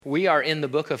We are in the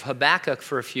book of Habakkuk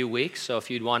for a few weeks, so if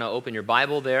you'd want to open your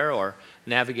Bible there or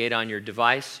navigate on your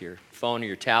device, your phone or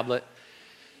your tablet.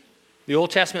 The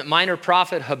Old Testament minor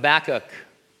prophet Habakkuk.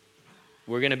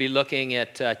 We're going to be looking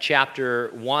at chapter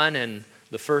 1 and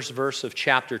the first verse of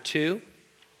chapter 2.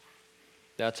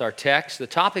 That's our text. The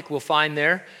topic we'll find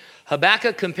there,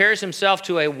 Habakkuk compares himself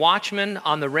to a watchman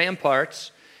on the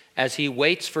ramparts as he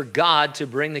waits for God to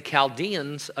bring the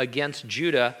Chaldeans against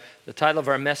Judah. The title of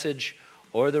our message,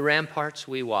 "O'er the ramparts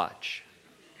we watch."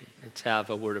 Let's have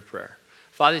a word of prayer.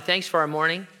 Father, thanks for our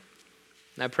morning.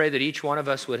 And I pray that each one of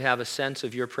us would have a sense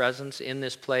of your presence in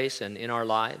this place and in our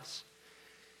lives.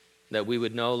 That we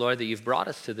would know, Lord, that you've brought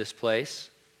us to this place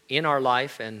in our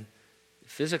life and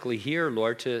physically here,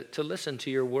 Lord, to listen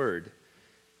to your word.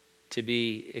 To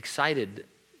be excited,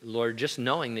 Lord, just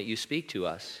knowing that you speak to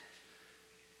us.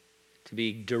 To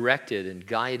be directed and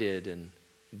guided and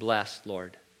blessed,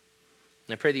 Lord.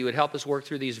 And I pray that you would help us work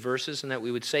through these verses and that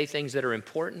we would say things that are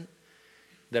important,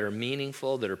 that are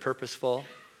meaningful, that are purposeful,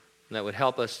 and that would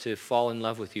help us to fall in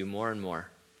love with you more and more.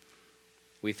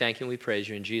 We thank you and we praise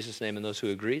you in Jesus' name, and those who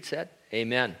agreed said,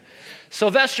 amen.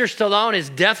 Sylvester Stallone is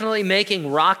definitely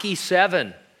making Rocky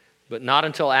 7, but not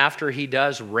until after he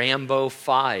does Rambo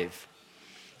 5.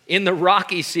 In the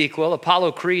Rocky sequel,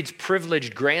 Apollo Creed's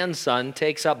privileged grandson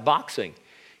takes up boxing.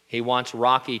 He wants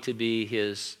Rocky to be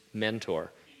his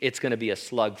mentor. It's going to be a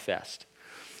slugfest.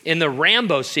 In the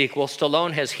Rambo sequel,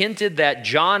 Stallone has hinted that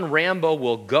John Rambo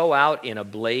will go out in a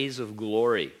blaze of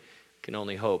glory. Can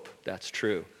only hope that's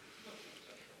true.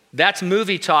 That's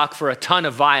movie talk for a ton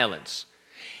of violence.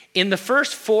 In the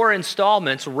first 4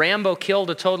 installments, Rambo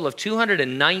killed a total of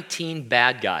 219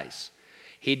 bad guys.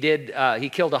 He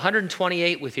killed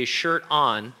 128 with his shirt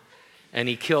on, and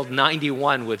he killed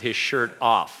 91 with his shirt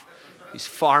off. He's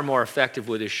far more effective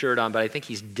with his shirt on, but I think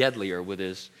he's deadlier with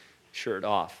his shirt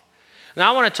off.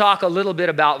 Now I want to talk a little bit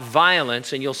about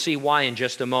violence, and you'll see why in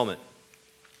just a moment.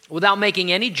 Without making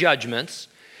any judgments,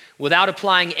 without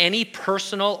applying any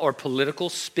personal or political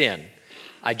spin,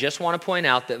 I just want to point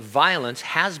out that violence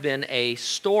has been a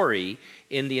story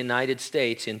in the United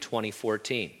States in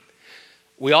 2014.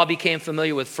 We all became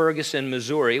familiar with Ferguson,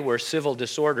 Missouri, where civil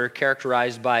disorder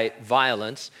characterized by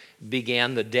violence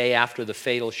began the day after the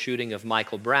fatal shooting of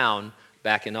Michael Brown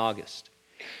back in August.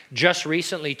 Just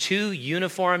recently, 2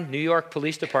 uniformed New York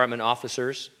Police Department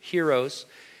officers, heroes,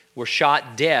 were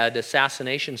shot dead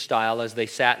assassination style as they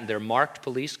sat in their marked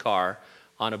police car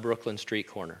on a Brooklyn street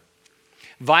corner.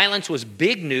 Violence was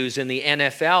big news in the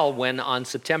NFL when on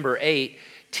September 8,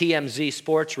 TMZ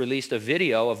Sports released a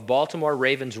video of Baltimore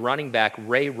Ravens running back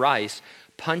Ray Rice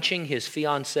punching his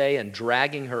fiancée and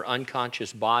dragging her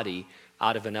unconscious body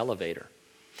out of an elevator.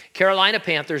 Carolina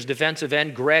Panthers defensive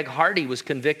end Greg Hardy was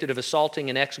convicted of assaulting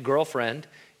an ex-girlfriend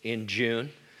in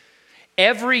June.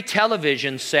 Every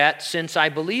television set since I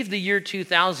believe the year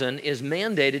 2000 is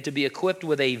mandated to be equipped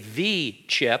with a V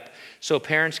chip so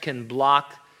parents can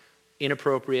block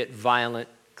inappropriate violent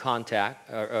content.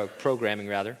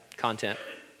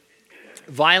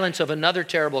 Violence of another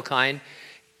terrible kind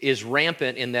is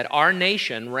rampant in that our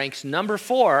nation ranks number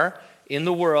 4 in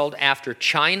the world after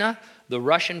China, the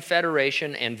Russian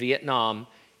Federation, and Vietnam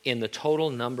in the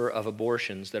total number of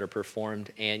abortions that are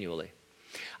performed annually.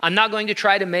 I'm not going to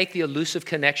try to make the elusive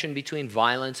connection between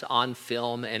violence on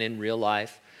film and in real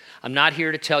life. I'm not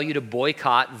here to tell you to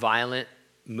boycott violent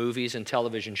movies and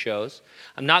television shows.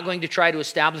 I'm not going to try to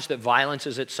establish that violence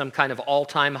is at some kind of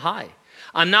all-time high.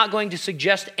 I'm not going to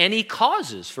suggest any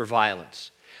causes for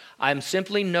violence. I'm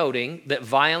simply noting that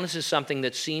violence is something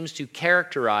that seems to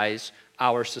characterize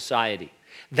our society.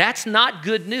 That's not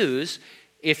good news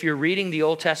if you're reading the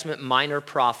Old Testament minor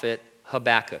prophet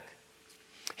Habakkuk.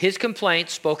 His complaint,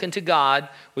 spoken to God,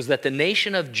 was that the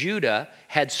nation of Judah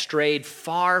had strayed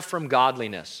far from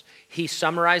godliness. He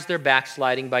summarized their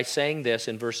backsliding by saying this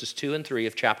in verses 2 and 3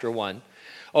 of chapter 1.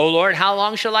 "O Lord, how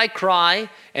long shall I cry,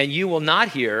 and you will not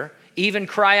hear? Even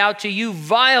cry out to you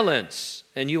violence,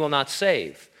 and you will not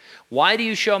save. Why do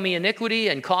you show me iniquity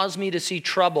and cause me to see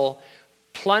trouble?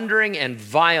 Plundering and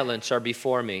violence are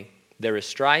before me. There is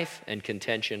strife and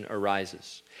contention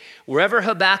arises." Wherever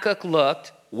Habakkuk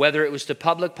looked, whether it was to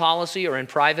public policy or in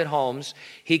private homes,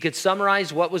 he could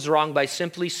summarize what was wrong by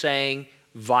simply saying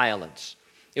violence.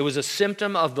 It was a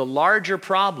symptom of the larger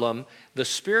problem, the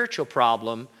spiritual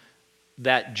problem,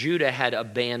 that Judah had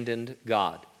abandoned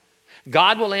God.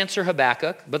 God will answer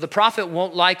Habakkuk, but the prophet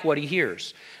won't like what he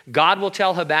hears. God will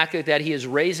tell Habakkuk that he is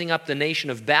raising up the nation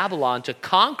of Babylon to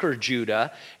conquer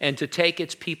Judah and to take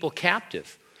its people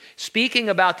captive. Speaking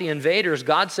about the invaders,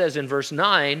 God says in verse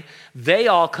 9, they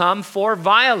all come for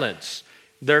violence.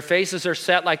 Their faces are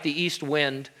set like the east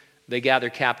wind. they gather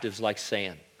captives like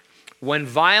sand. When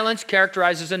violence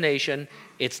characterizes a nation,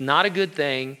 it's not a good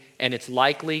thing, and it's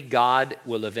likely God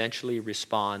will eventually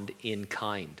respond in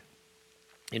kind.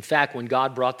 In fact, when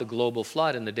God brought the global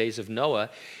flood in the days of Noah,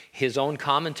 his own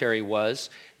commentary was,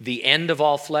 "The end of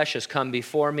all flesh has come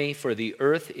before me, for the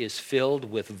earth is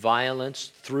filled with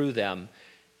violence through them,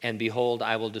 and behold,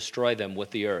 I will destroy them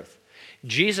with the earth."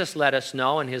 Jesus let us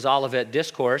know in his Olivet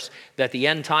Discourse that the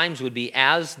end times would be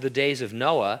as the days of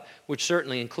Noah, which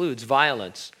certainly includes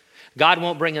violence. God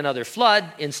won't bring another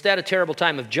flood. Instead, a terrible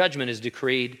time of judgment is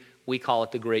decreed. We call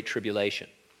it the Great Tribulation.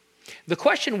 The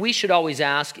question we should always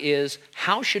ask is,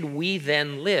 how should we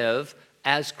then live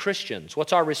as Christians?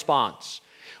 What's our response?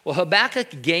 Well,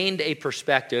 Habakkuk gained a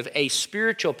perspective, a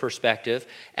spiritual perspective,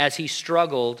 as he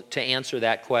struggled to answer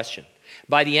that question.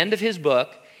 By the end of his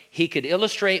book, he could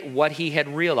illustrate what he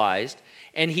had realized,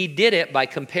 and he did it by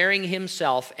comparing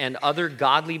himself and other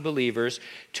godly believers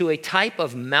to a type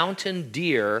of mountain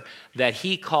deer that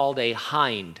he called a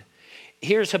hind.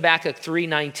 Here's Habakkuk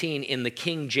 3:19 in the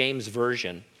King James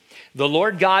Version. "The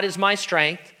Lord God is my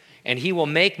strength, and he will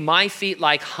make my feet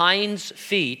like hinds'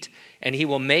 feet, and he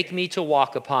will make me to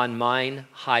walk upon mine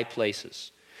high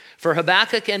places." For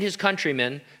Habakkuk and his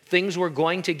countrymen, things were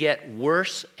going to get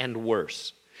worse and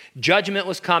worse. Judgment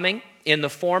was coming in the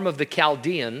form of the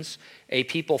Chaldeans, a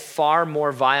people far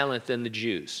more violent than the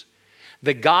Jews.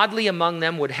 The godly among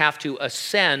them would have to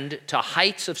ascend to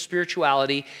heights of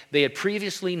spirituality they had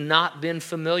previously not been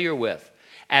familiar with,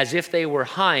 as if they were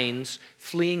hinds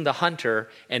fleeing the hunter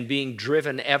and being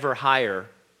driven ever higher.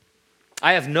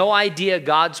 I have no idea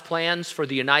God's plans for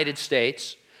the United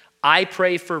States. I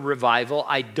pray for revival.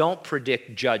 I don't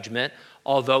predict judgment,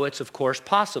 although it's of course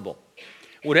possible.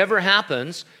 Whatever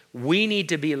happens, we need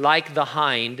to be like the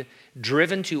hind,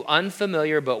 driven to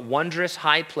unfamiliar but wondrous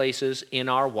high places in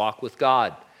our walk with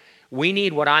God. We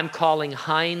need what I'm calling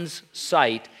hind's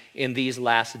sight in these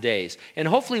last days. And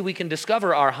hopefully we can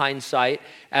discover our hind's sight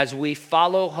as we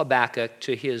follow Habakkuk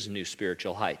to his new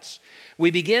spiritual heights. We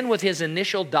begin with his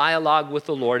initial dialogue with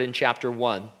the Lord in chapter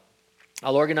 1.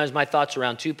 I'll organize my thoughts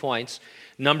around 2 points.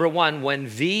 Number 1, when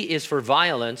V is for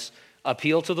violence,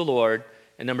 appeal to the Lord.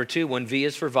 And number 2, when V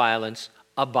is for violence,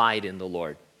 abide in the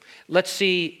Lord. Let's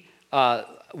see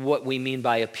what we mean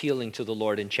by appealing to the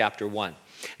Lord in chapter 1.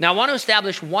 Now, I want to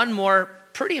establish one more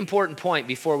pretty important point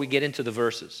before we get into the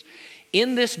verses.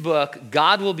 In this book,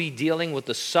 God will be dealing with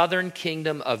the southern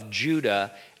kingdom of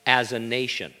Judah as a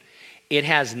nation. It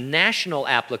has national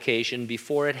application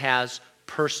before it has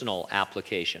personal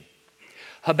application.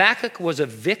 Habakkuk was a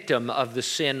victim of the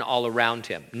sin all around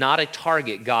him, not a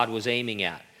target God was aiming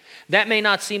at. That may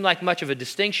not seem like much of a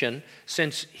distinction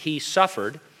since he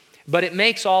suffered, but it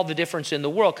makes all the difference in the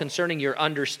world concerning your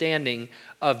understanding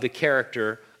of the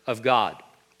character of God.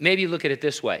 Maybe look at it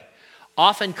this way.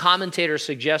 Often commentators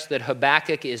suggest that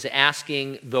Habakkuk is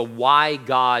asking the why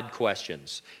God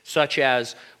questions, such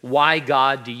as, why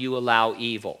God do you allow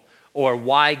evil? Or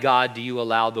why God do you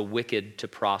allow the wicked to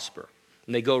prosper?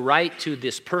 And they go right to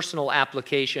this personal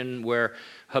application where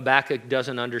Habakkuk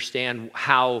doesn't understand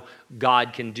how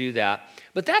God can do that.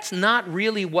 But that's not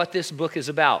really what this book is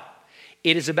about.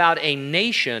 It is about a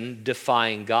nation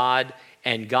defying God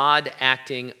and God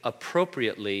acting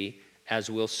appropriately, as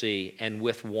we'll see, and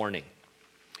with warning.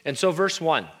 And so verse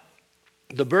 1,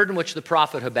 the burden which the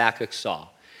prophet Habakkuk saw.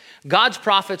 God's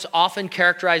prophets often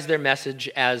characterize their message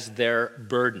as their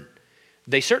burden.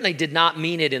 They certainly did not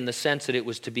mean it in the sense that it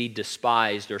was to be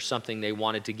despised or something they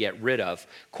wanted to get rid of.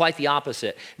 Quite the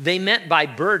opposite. They meant by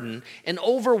burden an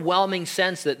overwhelming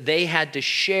sense that they had to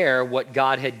share what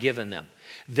God had given them.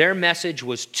 Their message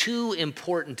was too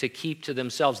important to keep to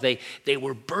themselves. They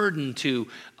were burdened to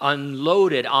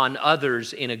unload it on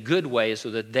others in a good way so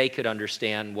that they could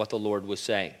understand what the Lord was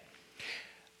saying.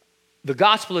 The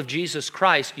gospel of Jesus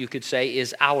Christ, you could say,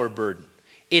 is our burden.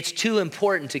 It's too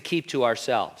important to keep to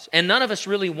ourselves. And none of us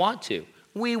really want to.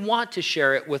 We want to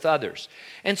share it with others.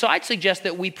 And so I'd suggest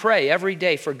that we pray every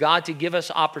day for God to give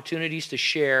us opportunities to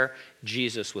share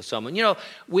Jesus with someone. You know,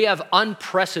 we have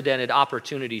unprecedented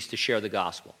opportunities to share the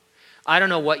gospel. I don't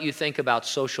know what you think about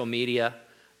social media,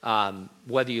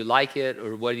 whether you like it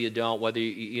or whether you don't, whether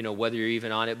you're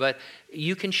even on it, but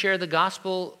you can share the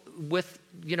gospel with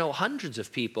hundreds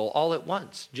of people all at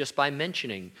once just by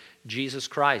mentioning Jesus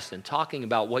Christ and talking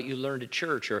about what you learned at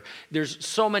church. Or there's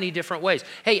so many different ways.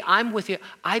 Hey, I'm with you.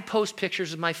 I post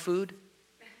pictures of my food.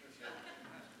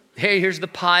 Hey, here's the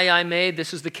pie I made.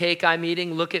 This is the cake I'm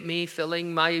eating. Look at me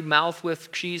filling my mouth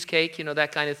with cheesecake,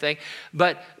 that kind of thing.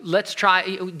 But let's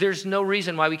try. There's no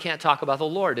reason why we can't talk about the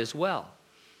Lord as well.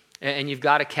 and you've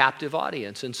got a captive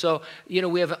audience. And so,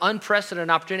 we have an unprecedented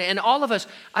opportunity. And all of us,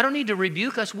 I don't need to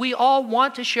rebuke us. We all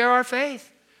want to share our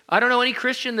faith. I don't know any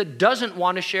Christian that doesn't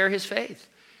want to share his faith.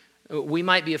 We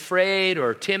might be afraid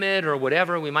or timid or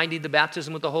whatever. We might need the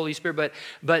baptism with the Holy Spirit,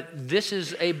 but this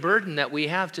is a burden that we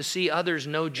have to see others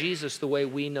know Jesus the way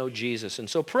we know Jesus. And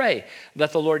so pray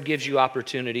that the Lord gives you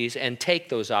opportunities and take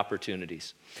those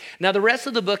opportunities. Now, the rest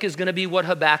of the book is going to be what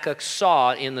Habakkuk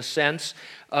saw in the sense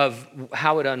of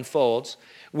how it unfolds.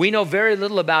 We know very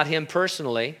little about him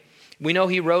personally. We know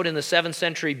he wrote in the 7th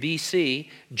century BC,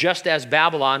 just as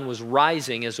Babylon was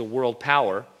rising as a world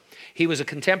power. He was a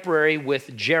contemporary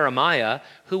with Jeremiah,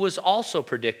 who was also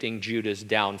predicting Judah's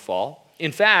downfall.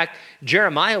 In fact,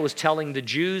 Jeremiah was telling the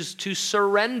Jews to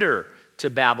surrender to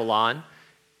Babylon,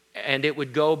 and it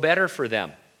would go better for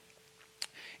them.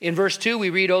 In verse 2, we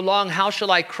read, O Lord, how long shall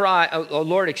I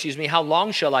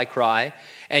cry,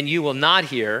 and you will not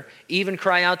hear, even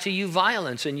cry out to you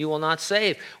violence, and you will not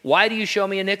save? Why do you show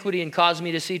me iniquity and cause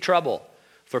me to see trouble?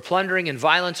 For plundering and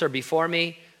violence are before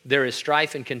me, there is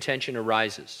strife and contention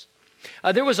arises.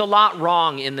 There was a lot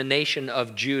wrong in the nation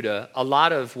of Judah, a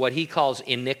lot of what he calls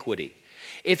iniquity.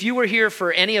 If you were here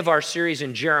for any of our series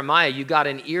in Jeremiah, you got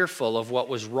an earful of what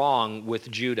was wrong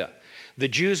with Judah. The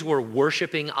Jews were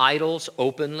worshiping idols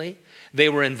openly. They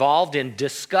were involved in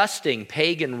disgusting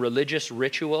pagan religious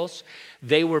rituals.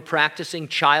 They were practicing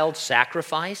child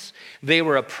sacrifice. They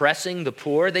were oppressing the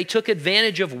poor. They took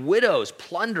advantage of widows,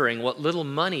 plundering what little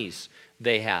monies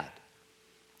they had.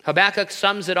 Habakkuk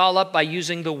sums it all up by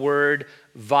using the word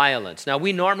violence. Now,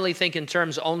 we normally think in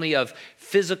terms only of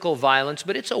physical violence,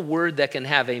 but it's a word that can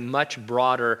have a much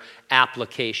broader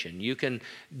application. You can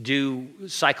do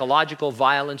psychological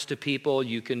violence to people.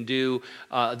 You can do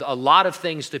a lot of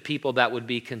things to people that would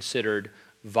be considered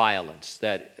violence,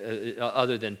 that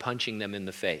other than punching them in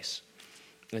the face.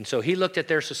 And so he looked at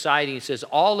their society and he says,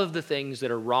 all of the things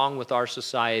that are wrong with our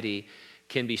society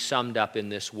can be summed up in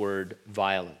this word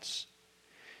violence.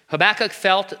 Habakkuk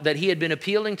felt that he had been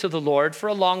appealing to the Lord for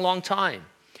a long, long time.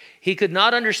 He could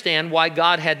not understand why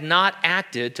God had not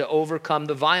acted to overcome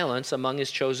the violence among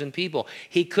his chosen people.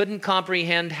 He couldn't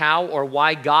comprehend how or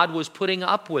why God was putting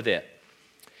up with it.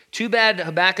 Too bad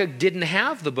Habakkuk didn't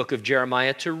have the book of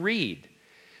Jeremiah to read.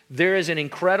 There is an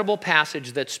incredible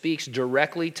passage that speaks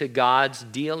directly to God's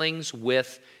dealings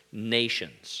with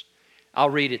nations. I'll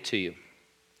read it to you.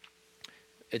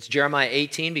 It's Jeremiah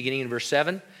 18, beginning in verse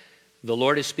 7. The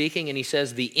Lord is speaking, and he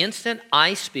says, the instant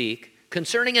I speak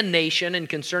concerning a nation and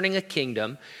concerning a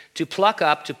kingdom, to pluck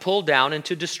up, to pull down, and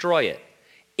to destroy it,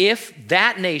 if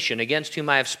that nation against whom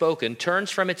I have spoken turns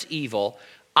from its evil,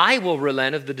 I will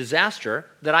relent of the disaster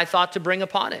that I thought to bring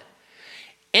upon it.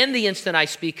 And the instant I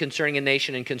speak concerning a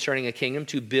nation and concerning a kingdom,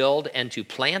 to build and to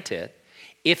plant it,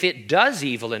 if it does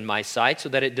evil in my sight so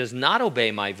that it does not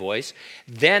obey my voice,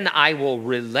 then I will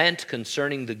relent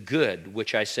concerning the good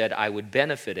which I said I would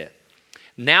benefit it.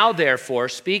 Now, therefore,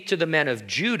 speak to the men of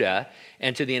Judah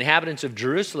and to the inhabitants of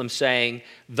Jerusalem, saying,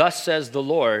 thus says the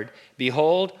Lord,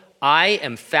 behold, I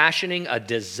am fashioning a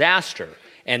disaster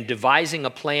and devising a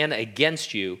plan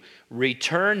against you.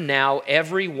 Return now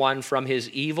every one from his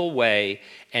evil way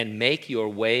and make your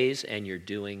ways and your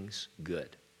doings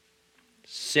good.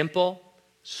 Simple,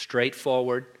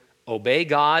 straightforward. Obey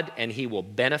God and he will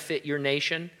benefit your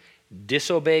nation.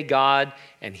 Disobey God,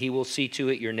 and he will see to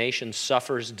it your nation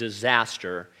suffers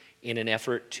disaster in an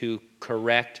effort to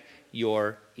correct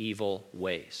your evil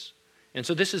ways. And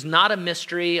so this is not a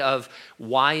mystery of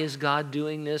why is God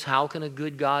doing this? How can a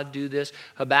good God do this?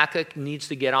 Habakkuk needs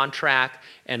to get on track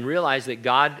and realize that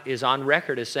God is on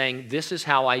record as saying, this is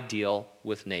how I deal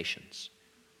with nations.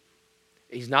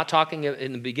 He's not talking,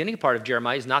 in the beginning part of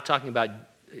Jeremiah, he's not talking about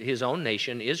his own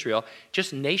nation, Israel,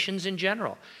 just nations in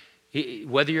general.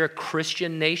 Whether you're a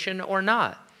Christian nation or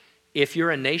not, if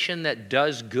you're a nation that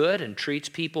does good and treats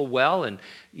people well and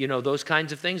those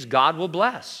kinds of things, God will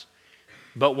bless.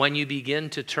 But when you begin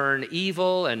to turn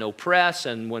evil and oppress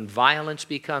and when violence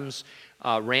becomes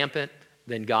rampant,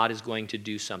 then God is going to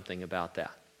do something about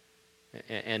that.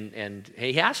 And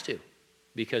he has to,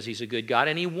 because he's a good God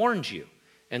and he warns you.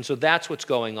 And so that's what's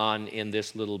going on in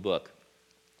this little book.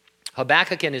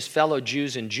 Habakkuk and his fellow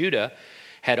Jews in Judah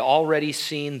had already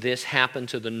seen this happen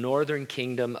to the northern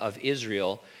kingdom of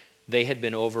Israel. They had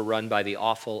been overrun by the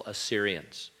awful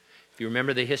Assyrians. If you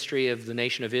remember the history of the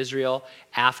nation of Israel,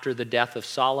 after the death of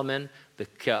Solomon, the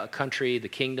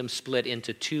kingdom split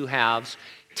into two halves.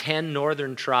 10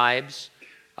 northern tribes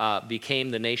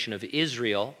became the nation of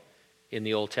Israel in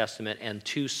the Old Testament, and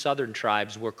 2 southern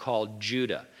tribes were called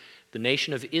Judah. The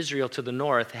nation of Israel to the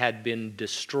north had been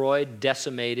destroyed,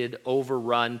 decimated,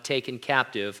 overrun, taken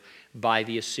captive by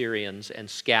the Assyrians and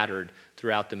scattered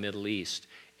throughout the Middle East.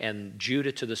 And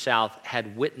Judah to the south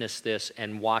had witnessed this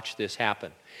and watched this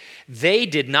happen. They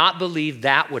did not believe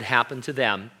that would happen to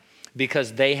them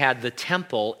because they had the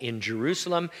temple in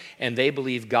Jerusalem, and they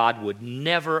believed God would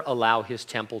never allow his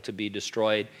temple to be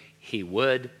destroyed. He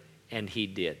would, and he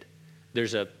did.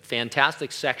 There's a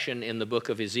fantastic section in the book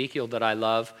of Ezekiel that I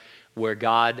love where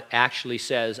God actually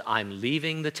says, I'm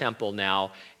leaving the temple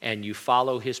now, and you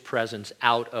follow his presence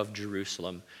out of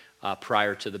Jerusalem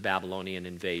prior to the Babylonian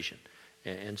invasion.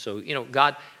 And so,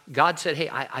 God said, hey,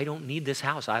 I don't need this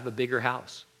house. I have a bigger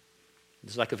house.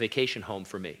 It's like a vacation home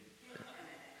for me.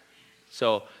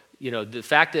 So, the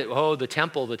fact that,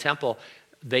 the temple,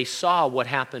 they saw what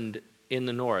happened in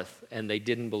the north, and they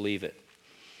didn't believe it.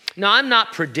 Now, I'm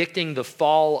not predicting the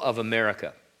fall of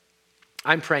America.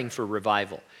 I'm praying for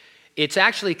revival. It's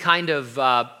actually kind of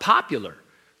popular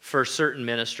for certain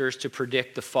ministers to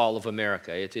predict the fall of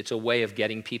America. It's a way of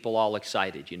getting people all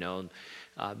excited,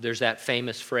 There's that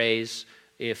famous phrase,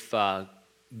 if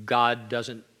God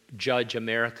doesn't judge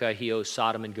America, he owes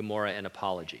Sodom and Gomorrah an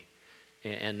apology.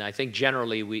 And I think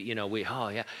generally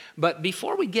But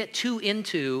before we get too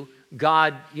into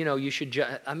God, you should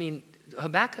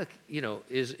Habakkuk,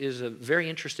 is a very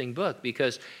interesting book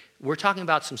because we're talking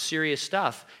about some serious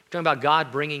stuff. We're talking about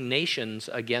God bringing nations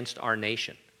against our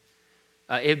nation.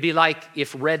 It'd be like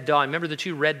if Red Dawn, remember the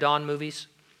 2 Red Dawn movies?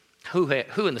 Who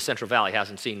in the Central Valley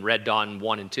hasn't seen Red Dawn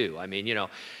 1 and 2?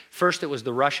 First it was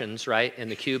the Russians, right, and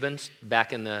the Cubans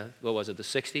back in the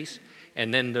 60s.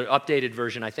 And then the updated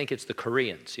version, I think it's the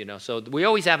Koreans, So we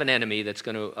always have an enemy that's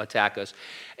going to attack us.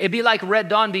 It'd be like Red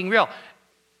Dawn being real.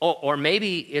 Or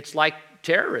maybe it's like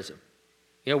terrorism.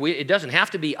 It doesn't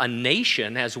have to be a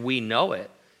nation as we know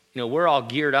it. We're all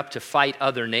geared up to fight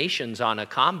other nations on a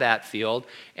combat field.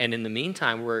 And in the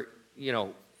meantime,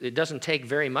 it doesn't take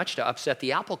very much to upset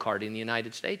the apple cart in the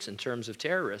United States in terms of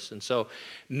terrorists. And so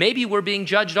maybe we're being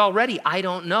judged already. I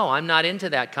don't know. I'm not into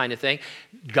that kind of thing.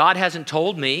 God hasn't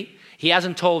told me. He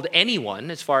hasn't told anyone,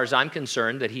 as far as I'm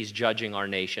concerned, that he's judging our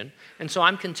nation. And so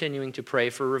I'm continuing to pray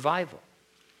for revival.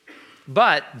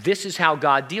 But this is how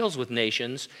God deals with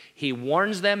nations. He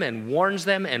warns them and warns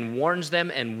them and warns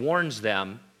them and warns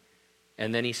them.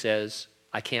 And then he says,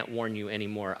 I can't warn you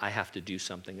anymore. I have to do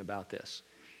something about this.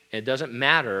 And it doesn't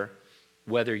matter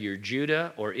whether you're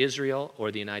Judah or Israel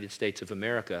or the United States of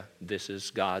America. This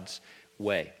is God's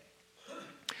way.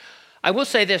 I will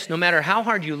say this, no matter how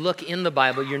hard you look in the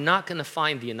Bible, you're not going to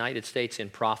find the United States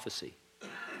in prophecy.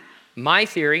 My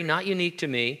theory, not unique to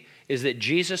me, is that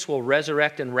Jesus will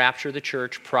resurrect and rapture the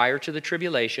church prior to the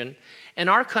tribulation.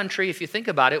 And our country, if you think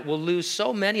about it, will lose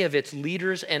so many of its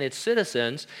leaders and its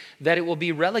citizens that it will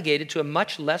be relegated to a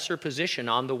much lesser position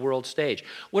on the world stage.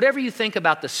 Whatever you think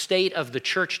about the state of the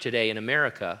church today in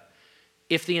America,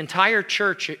 if the entire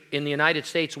church in the United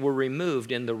States were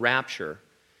removed in the rapture,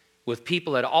 with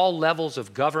people at all levels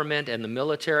of government and the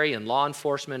military and law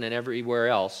enforcement and everywhere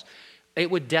else,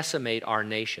 it would decimate our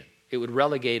nation. It would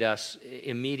relegate us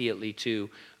immediately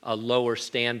to a lower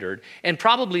standard. And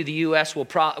probably the U.S.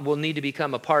 will need to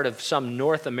become a part of some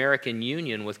North American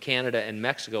union with Canada and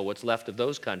Mexico, what's left of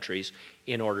those countries,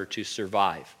 in order to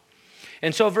survive.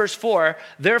 And so verse 4,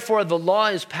 therefore the law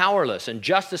is powerless and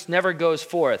justice never goes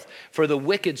forth, for the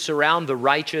wicked surround the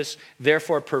righteous,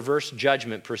 therefore perverse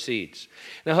judgment proceeds.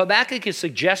 Now Habakkuk is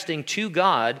suggesting to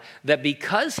God that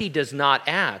because he does not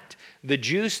act, the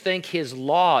Jews think his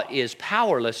law is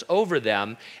powerless over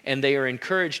them, and they are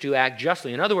encouraged to act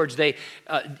justly. In other words,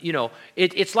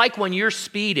 it's like when you're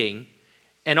speeding,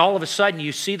 and all of a sudden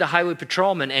you see the highway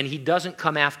patrolman, and he doesn't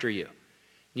come after you.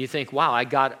 And you think, wow, I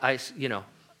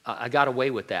got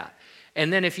away with that.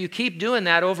 And then if you keep doing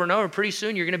that over and over, pretty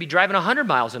soon you're going to be driving 100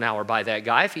 miles an hour by that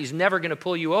guy if he's never going to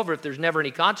pull you over, if there's never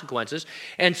any consequences.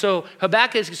 And so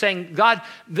Habakkuk is saying, God,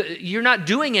 you're not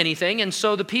doing anything, and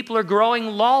so the people are growing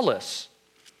lawless.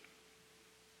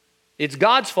 It's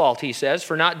God's fault, he says,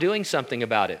 for not doing something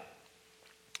about it.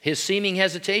 His seeming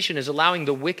hesitation is allowing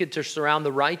the wicked to surround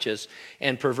the righteous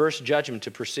and perverse judgment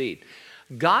to proceed.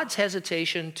 God's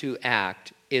hesitation to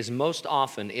act is most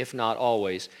often, if not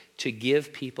always, to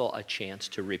give people a chance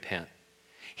to repent.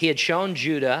 He had shown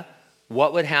Judah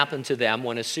what would happen to them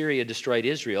when Assyria destroyed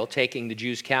Israel, taking the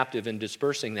Jews captive and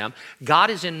dispersing them. God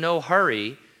is in no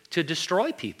hurry to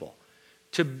destroy people,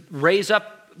 to raise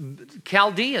up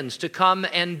Chaldeans to come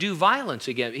and do violence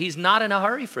again. He's not in a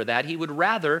hurry for that. He would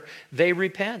rather they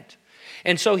repent.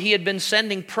 And so he had been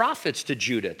sending prophets to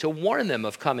Judah to warn them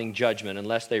of coming judgment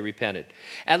unless they repented.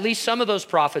 At least some of those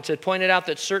prophets had pointed out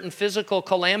that certain physical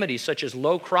calamities, such as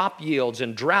low crop yields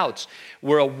and droughts,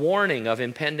 were a warning of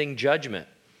impending judgment.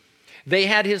 They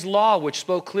had his law, which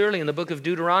spoke clearly in the book of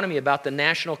Deuteronomy about the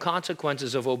national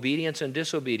consequences of obedience and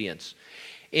disobedience.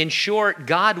 In short,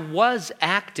 God was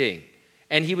acting,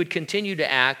 and he would continue to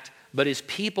act, but his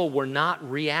people were not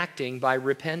reacting by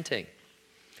repenting.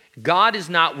 God is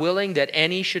not willing that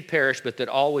any should perish, but that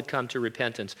all would come to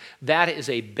repentance. That is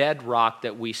a bedrock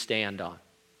that we stand on.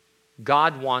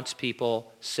 God wants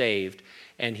people saved,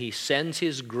 and he sends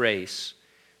his grace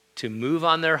to move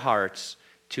on their hearts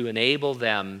to enable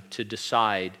them to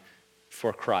decide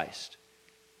for Christ.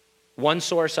 One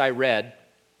source I read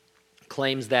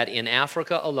claims that in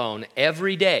Africa alone,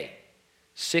 every day,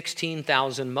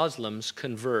 16,000 Muslims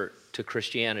convert to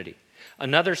Christianity.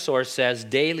 Another source says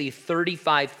daily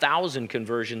 35,000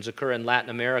 conversions occur in Latin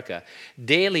America.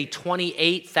 Daily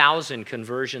 28,000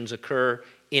 conversions occur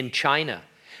in China.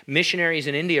 Missionaries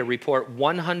in India report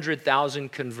 100,000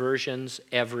 conversions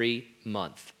every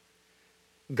month.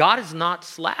 God is not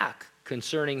slack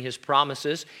concerning his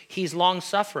promises. He's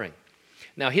long-suffering.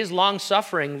 Now, his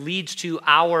long-suffering leads to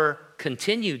our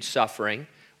continued suffering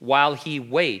while he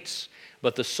waits,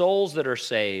 but the souls that are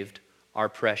saved are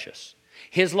precious.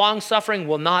 His long-suffering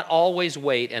will not always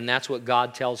wait, and that's what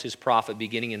God tells his prophet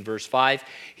beginning in verse 5.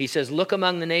 He says, "Look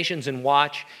among the nations and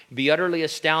watch, be utterly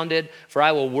astounded, for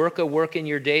I will work a work in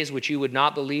your days which you would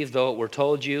not believe though it were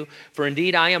told you. For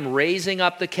indeed I am raising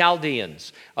up the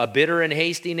Chaldeans, a bitter and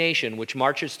hasty nation, which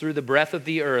marches through the breadth of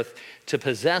the earth to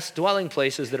possess dwelling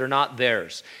places that are not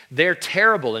theirs. They're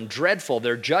terrible and dreadful.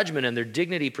 Their judgment and their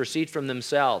dignity proceed from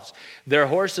themselves. Their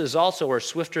horses also are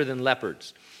swifter than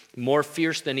leopards, more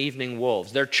fierce than evening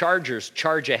wolves. Their chargers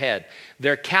charge ahead.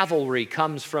 Their cavalry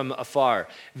comes from afar.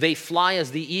 They fly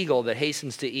as the eagle that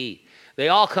hastens to eat. They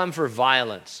all come for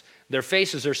violence. Their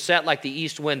faces are set like the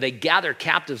east wind. They gather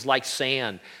captives like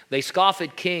sand. They scoff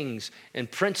at kings,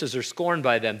 and princes are scorned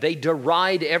by them. They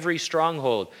deride every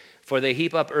stronghold, for they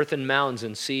heap up earthen mounds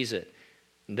and seize it."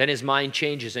 And then his mind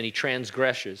changes and he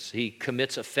transgresses. He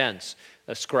commits offense,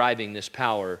 ascribing this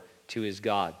power to his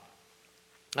God.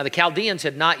 Now, the Chaldeans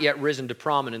had not yet risen to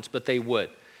prominence, but they would.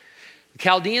 The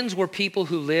Chaldeans were people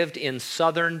who lived in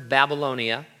southern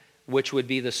Babylonia, which would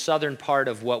be the southern part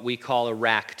of what we call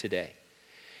Iraq today.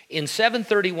 In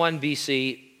 731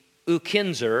 BC,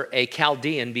 Ukinzer, a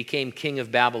Chaldean, became king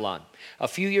of Babylon. A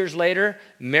few years later,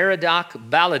 Merodach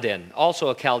Baladan, also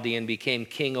a Chaldean, became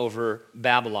king over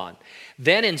Babylon.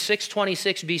 Then in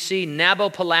 626 BC,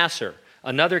 Nabopolassar,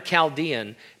 another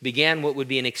Chaldean, began what would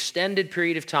be an extended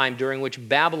period of time during which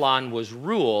Babylon was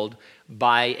ruled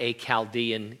by a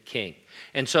Chaldean king.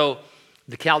 And so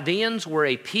the Chaldeans were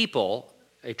a people,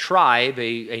 a tribe,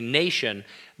 a nation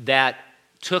that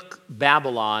took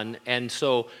Babylon. And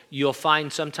so you'll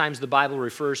find sometimes the Bible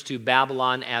refers to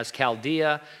Babylon as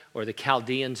Chaldea or the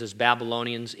Chaldeans as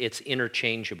Babylonians. It's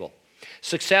interchangeable.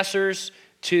 Successors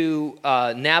to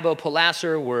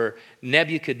Nabopolassar were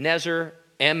Nebuchadnezzar,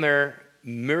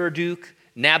 Marduk,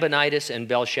 Nabonidus, and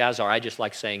Belshazzar. I just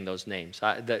like saying those names.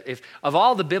 Of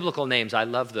all the biblical names, I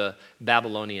love the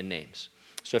Babylonian names.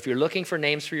 So if you're looking for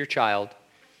names for your child,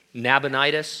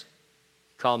 Nabonidus,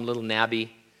 call him little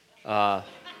Nabby.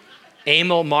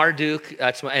 Amel, Marduk,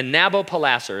 and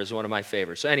Nabopolassar is one of my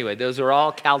favorites. So anyway, those are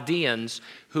all Chaldeans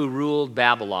who ruled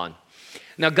Babylon.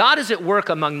 Now God is at work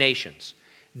among nations.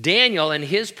 Daniel, in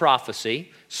his prophecy,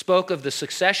 spoke of the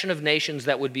succession of nations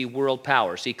that would be world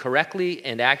powers. He correctly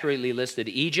and accurately listed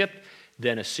Egypt,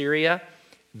 then Assyria,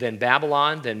 then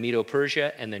Babylon, then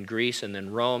Medo-Persia, and then Greece, and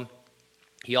then Rome.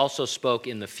 He also spoke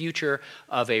in the future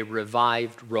of a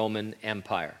revived Roman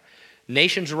Empire.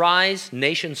 Nations rise,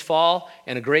 nations fall,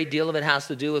 and a great deal of it has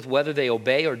to do with whether they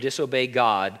obey or disobey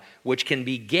God, which can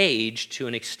be gauged to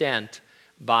an extent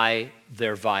by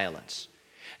their violence.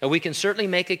 And we can certainly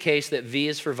make a case that V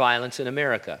is for violence in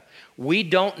America. We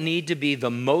don't need to be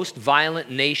the most violent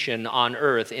nation on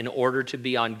earth in order to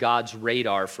be on God's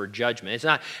radar for judgment.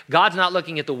 God's not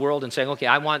looking at the world and saying, okay,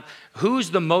 I want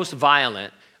who's the most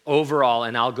violent overall,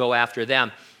 and I'll go after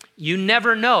them. You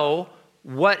never know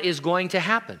what is going to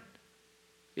happen.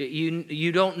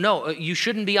 You don't know. You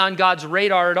shouldn't be on God's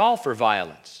radar at all for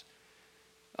violence.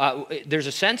 There's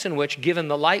a sense in which, given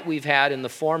the light we've had in the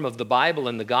form of the Bible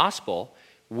and the gospel,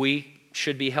 we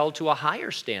should be held to a higher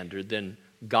standard than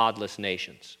godless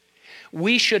nations.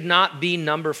 We should not be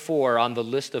number 4 on the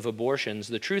list of abortions.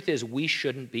 The truth is, we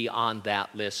shouldn't be on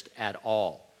that list at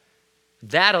all.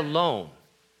 That alone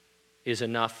is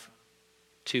enough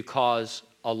to cause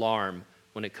alarm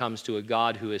when it comes to a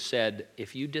God who has said,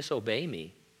 if you disobey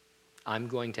me, I'm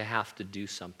going to have to do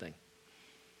something.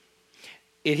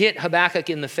 It hit Habakkuk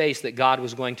in the face that God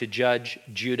was going to judge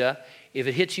Judah. If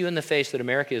it hits you in the face that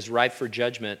America is ripe for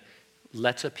judgment,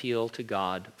 let's appeal to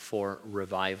God for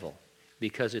revival,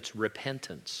 because it's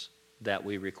repentance that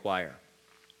we require.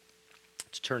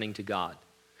 It's turning to God.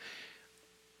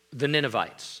 The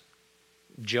Ninevites,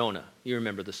 Jonah, you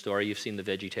remember the story, you've seen the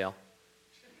VeggieTale.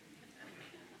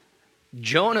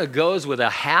 Jonah goes with a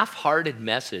half-hearted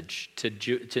message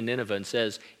to Nineveh and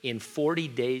says, in 40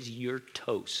 days you're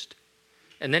toast.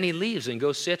 And then he leaves and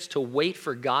goes sits to wait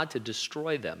for God to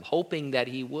destroy them, hoping that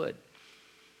he would.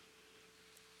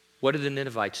 What did the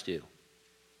Ninevites do?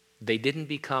 They didn't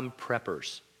become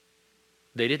preppers.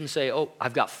 They didn't say, oh,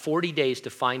 I've got 40 days to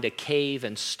find a cave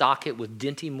and stock it with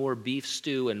Dinty Moore beef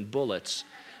stew and bullets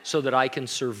so that I can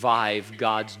survive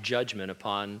God's judgment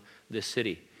upon this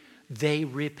city. They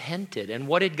repented. And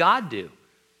what did God do?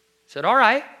 He said, all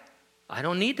right, I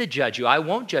don't need to judge you. I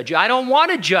won't judge you. I don't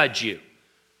want to judge you.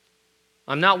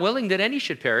 I'm not willing that any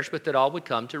should perish, but that all would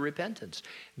come to repentance.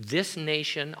 This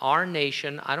nation, our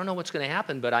nation, I don't know what's going to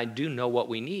happen, but I do know what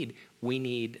we need. We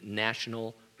need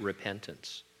national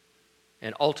repentance.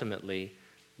 And ultimately,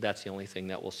 that's the only thing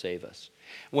that will save us.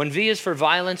 When V is for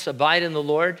violence, abide in the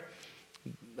Lord,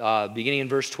 beginning in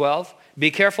verse 12. Be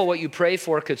careful what you pray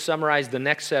for could summarize the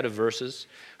next set of verses.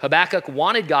 Habakkuk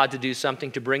wanted God to do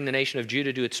something to bring the nation of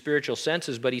Judah to its spiritual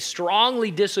senses, but he strongly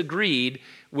disagreed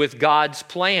with God's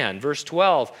plan. Verse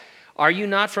 12, are you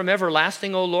not from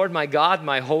everlasting, O Lord, my God,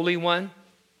 my Holy One?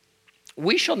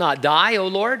 We shall not die, O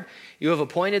Lord. You have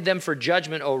appointed them for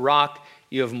judgment, O rock.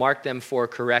 You have marked them for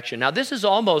correction. Now, this is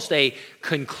almost a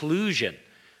conclusion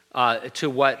to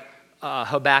what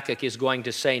Habakkuk is going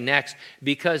to say next,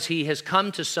 because he has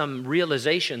come to some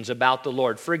realizations about the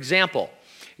Lord. For example,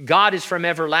 God is from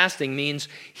everlasting means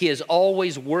he is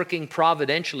always working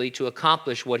providentially to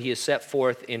accomplish what he has set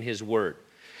forth in his word.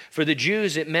 For the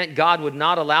Jews, it meant God would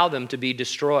not allow them to be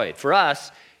destroyed. For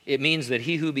us, it means that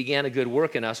he who began a good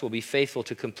work in us will be faithful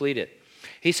to complete it.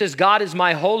 He says, God is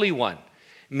my Holy One,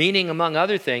 meaning, among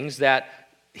other things, that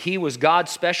he was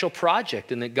God's special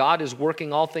project and that God is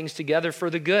working all things together for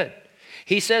the good.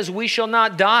 He says, we shall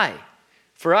not die.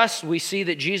 For us, we see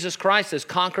that Jesus Christ has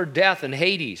conquered death and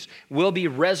Hades, will be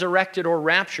resurrected or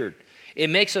raptured. It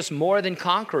makes us more than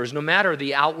conquerors, no matter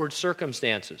the outward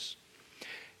circumstances.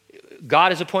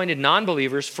 God has appointed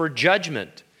non-believers for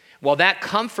judgment. Well, that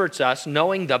comforts us,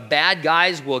 knowing the bad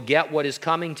guys will get what is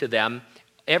coming to them.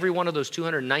 Every one of those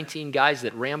 219 guys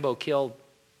that Rambo killed,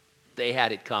 they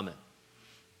had it coming.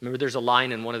 Remember, there's a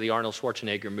line in one of the Arnold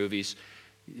Schwarzenegger movies.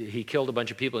 He killed a bunch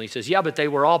of people, and he says, yeah, but they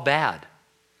were all bad.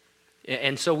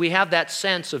 And so we have that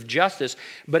sense of justice,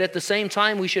 but at the same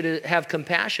time, we should have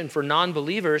compassion for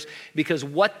non-believers, because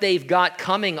what they've got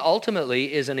coming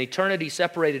ultimately is an eternity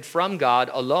separated from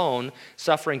God alone,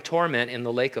 suffering torment in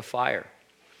the lake of fire.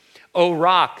 O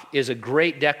rock is a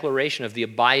great declaration of the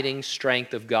abiding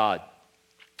strength of God.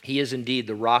 He is indeed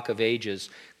the rock of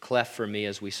ages, cleft for me,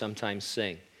 as we sometimes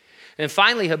sing. And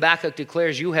finally, Habakkuk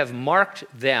declares, you have marked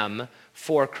them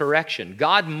for correction.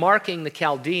 God marking the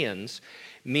Chaldeans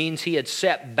means he had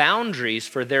set boundaries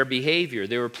for their behavior.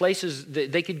 There were places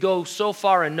that they could go so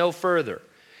far and no further.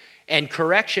 And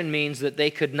correction means that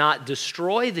they could not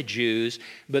destroy the Jews,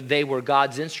 but they were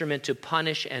God's instrument to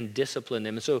punish and discipline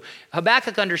them. And so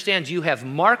Habakkuk understands you have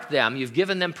marked them, you've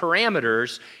given them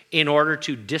parameters in order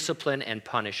to discipline and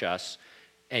punish us,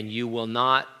 and you will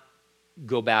not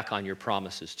go back on your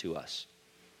promises to us.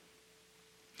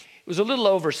 It was a little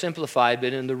oversimplified,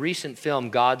 but in the recent film,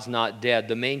 God's Not Dead,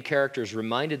 the main characters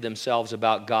reminded themselves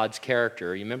about God's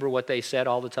character. You remember what they said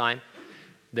all the time?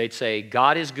 They'd say,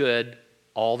 God is good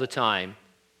all the time,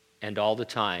 and all the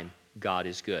time, God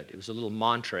is good. It was a little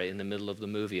mantra in the middle of the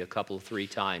movie, three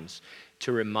times,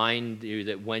 to remind you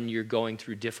that when you're going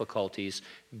through difficulties,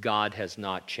 God has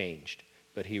not changed,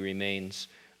 but he remains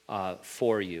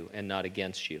for you and not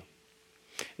against you.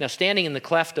 Now, standing in the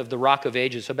cleft of the rock of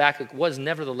ages, Habakkuk was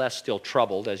nevertheless still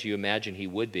troubled, as you imagine he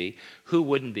would be. Who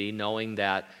wouldn't be, knowing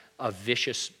that a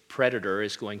vicious predator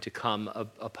is going to come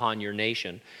upon your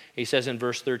nation? He says in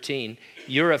verse 13,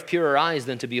 you're of purer eyes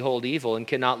than to behold evil and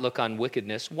cannot look on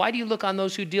wickedness. Why do you look on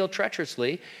those who deal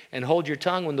treacherously and hold your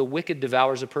tongue when the wicked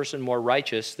devours a person more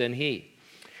righteous than he?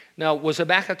 Now, was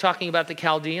Habakkuk talking about the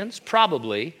Chaldeans?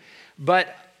 Probably,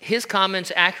 but his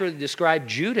comments accurately describe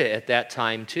Judah at that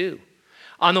time too.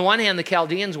 On the one hand, the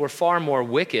Chaldeans were far more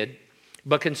wicked,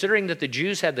 but considering that the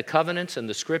Jews had the covenants and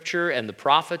the scripture and the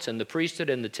prophets and the priesthood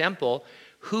and the temple,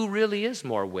 who really is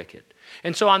more wicked?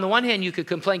 And so on the one hand, you could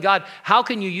complain, God, how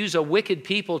can you use a wicked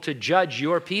people to judge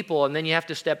your people? And then you have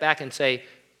to step back and say,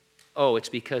 oh, it's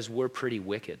because we're pretty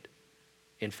wicked.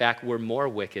 In fact, we're more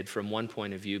wicked from one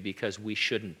point of view because we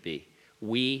shouldn't be.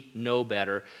 We know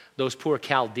better. Those poor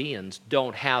Chaldeans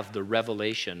don't have the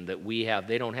revelation that we have.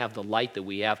 They don't have the light that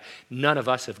we have. None of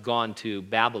us have gone to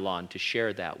Babylon to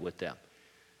share that with them.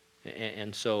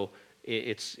 And so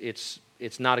it's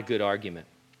not a good argument.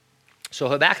 So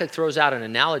Habakkuk throws out an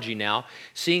analogy now.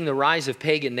 Seeing the rise of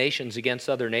pagan nations against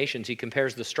other nations, he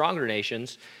compares the stronger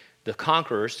nations, the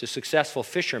conquerors, to successful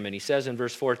fishermen. He says in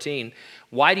verse 14,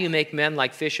 why do you make men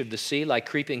like fish of the sea, like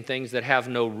creeping things that have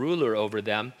no ruler over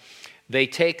them? They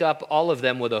take up all of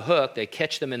them with a hook. They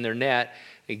catch them in their net.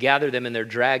 They gather them in their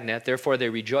dragnet. Therefore they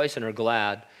rejoice and are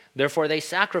glad. Therefore they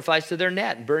sacrifice to their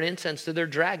net and burn incense to their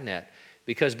dragnet,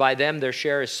 because by them their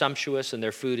share is sumptuous and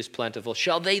their food is plentiful.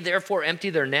 Shall they therefore empty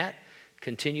their net,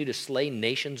 continue to slay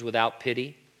nations without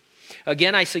pity?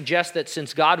 Again, I suggest that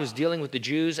since God was dealing with the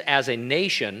Jews as a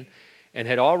nation and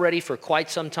had already for quite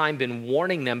some time been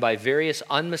warning them by various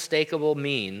unmistakable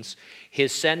means,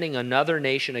 his sending another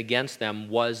nation against them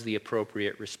was the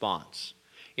appropriate response.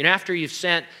 You know, after you've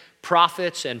sent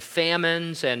prophets and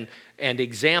famines and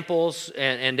examples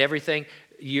and everything,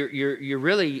 you're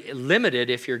really limited,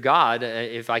 if you're God,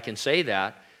 if I can say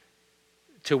that,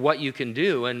 to what you can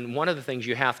do. And one of the things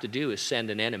you have to do is send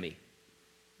an enemy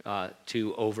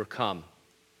to overcome.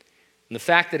 And the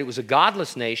fact that it was a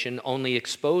godless nation only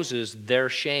exposes their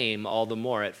shame all the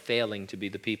more at failing to be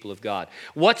the people of God.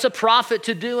 What's a prophet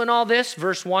to do in all this?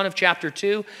 Verse 1 of chapter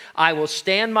 2, I will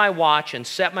stand my watch and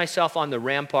set myself on the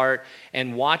rampart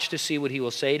and watch to see what he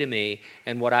will say to me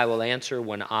and what I will answer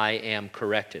when I am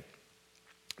corrected.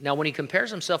 Now, when he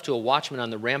compares himself to a watchman on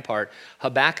the rampart,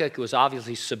 Habakkuk was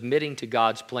obviously submitting to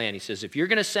God's plan. He says, if you're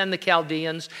going to send the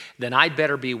Chaldeans, then I'd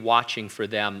better be watching for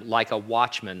them like a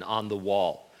watchman on the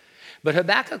wall. But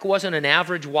Habakkuk wasn't an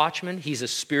average watchman. He's a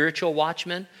spiritual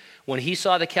watchman. When he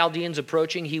saw the Chaldeans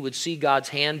approaching, he would see God's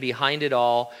hand behind it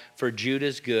all for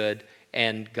Judah's good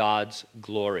and God's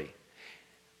glory.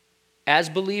 As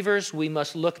believers, we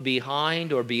must look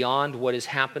behind or beyond what is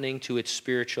happening to its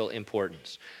spiritual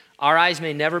importance. Our eyes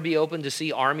may never be open to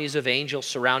see armies of angels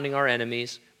surrounding our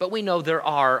enemies, but we know there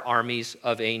are armies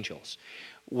of angels.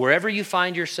 Wherever you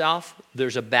find yourself,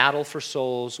 there's a battle for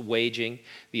souls waging.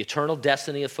 The eternal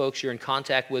destiny of folks you're in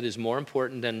contact with is more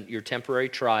important than your temporary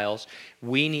trials.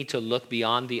 We need to look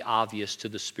beyond the obvious to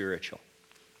the spiritual.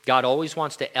 God always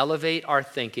wants to elevate our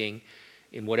thinking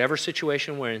in whatever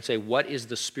situation we're in and say, what is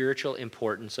the spiritual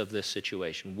importance of this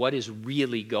situation? What is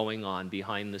really going on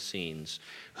behind the scenes?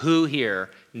 Who here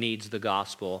needs the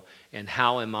gospel? And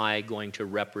how am I going to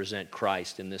represent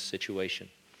Christ in this situation?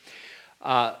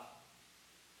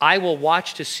 I will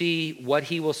watch to see what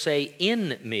he will say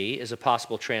in me is a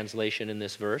possible translation in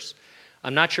this verse.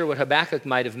 I'm not sure what Habakkuk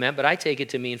might have meant, but I take it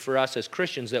to mean for us as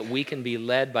Christians that we can be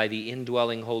led by the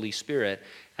indwelling Holy Spirit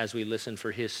as we listen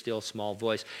for his still small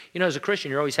voice. You know, as a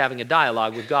Christian, you're always having a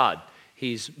dialogue with God.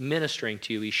 He's ministering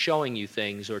to you. He's showing you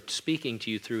things or speaking to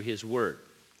you through his word.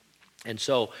 And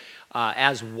so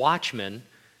as watchmen,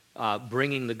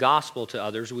 bringing the gospel to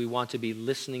others, we want to be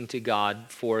listening to God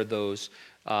for those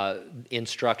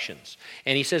instructions.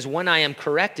 And he says, when I am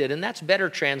corrected, and that's better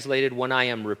translated, when I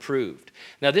am reproved.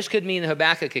 Now, this could mean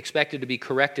Habakkuk expected to be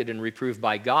corrected and reproved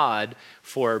by God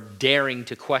for daring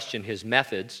to question his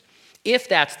methods. If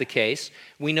that's the case,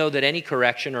 we know that any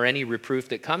correction or any reproof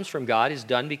that comes from God is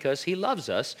done because he loves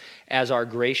us as our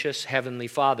gracious heavenly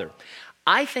Father.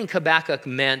 I think Habakkuk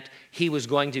meant he was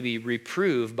going to be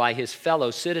reproved by his fellow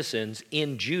citizens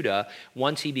in Judah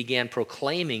once he began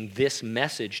proclaiming this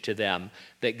message to them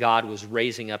that God was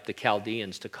raising up the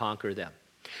Chaldeans to conquer them.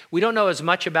 We don't know as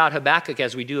much about Habakkuk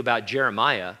as we do about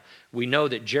Jeremiah. We know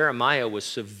that Jeremiah was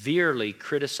severely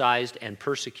criticized and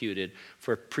persecuted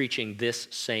for preaching this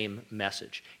same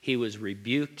message. He was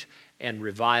rebuked and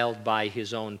reviled by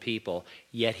his own people,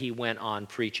 yet he went on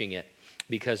preaching it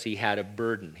because he had a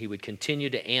burden. He would continue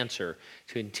to answer,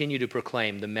 to continue to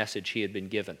proclaim the message he had been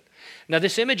given. Now,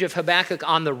 this image of Habakkuk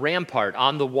on the rampart,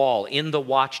 on the wall, in the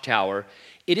watchtower,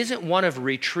 it isn't one of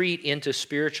retreat into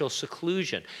spiritual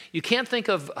seclusion. You can't think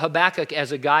of Habakkuk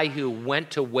as a guy who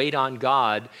went to wait on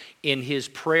God in his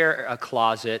prayer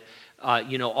closet,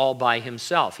 all by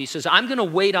himself. He says, I'm going to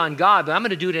wait on God, but I'm going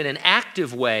to do it in an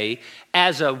active way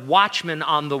as a watchman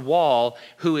on the wall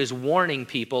who is warning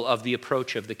people of the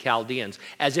approach of the Chaldeans,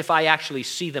 as if I actually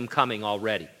see them coming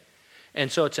already.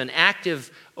 And so it's an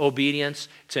active obedience,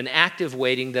 it's an active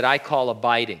waiting that I call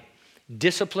abiding.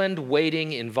 Disciplined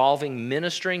waiting involving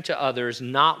ministering to others,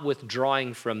 not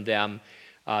withdrawing from them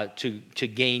to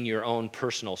gain your own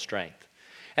personal strength.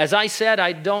 As I said,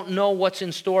 I don't know what's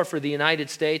in store for the United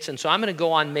States, and so I'm going to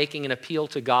go on making an appeal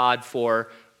to God for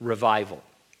revival.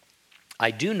 I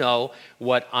do know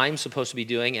what I'm supposed to be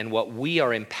doing and what we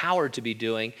are empowered to be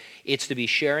doing. It's to be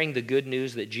sharing the good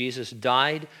news that Jesus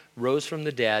died, rose from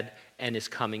the dead, and is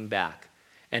coming back.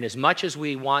 And as much as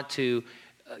we want to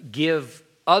give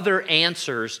other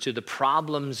answers to the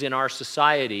problems in our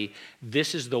society,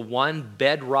 this is the one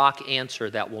bedrock answer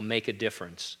that will make a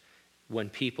difference when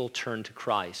people turn to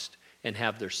Christ and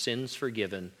have their sins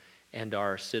forgiven and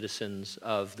are citizens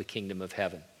of the kingdom of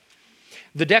heaven.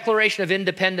 The Declaration of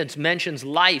Independence mentions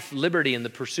life, liberty, and the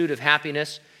pursuit of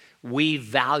happiness. We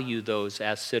value those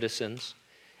as citizens.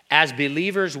 As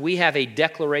believers, we have a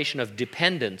declaration of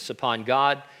dependence upon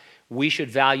God. We should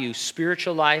value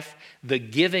spiritual life, the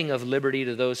giving of liberty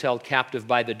to those held captive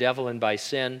by the devil and by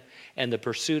sin, and the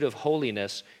pursuit of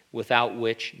holiness, without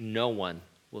which no one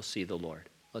will see the Lord.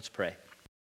 Let's pray.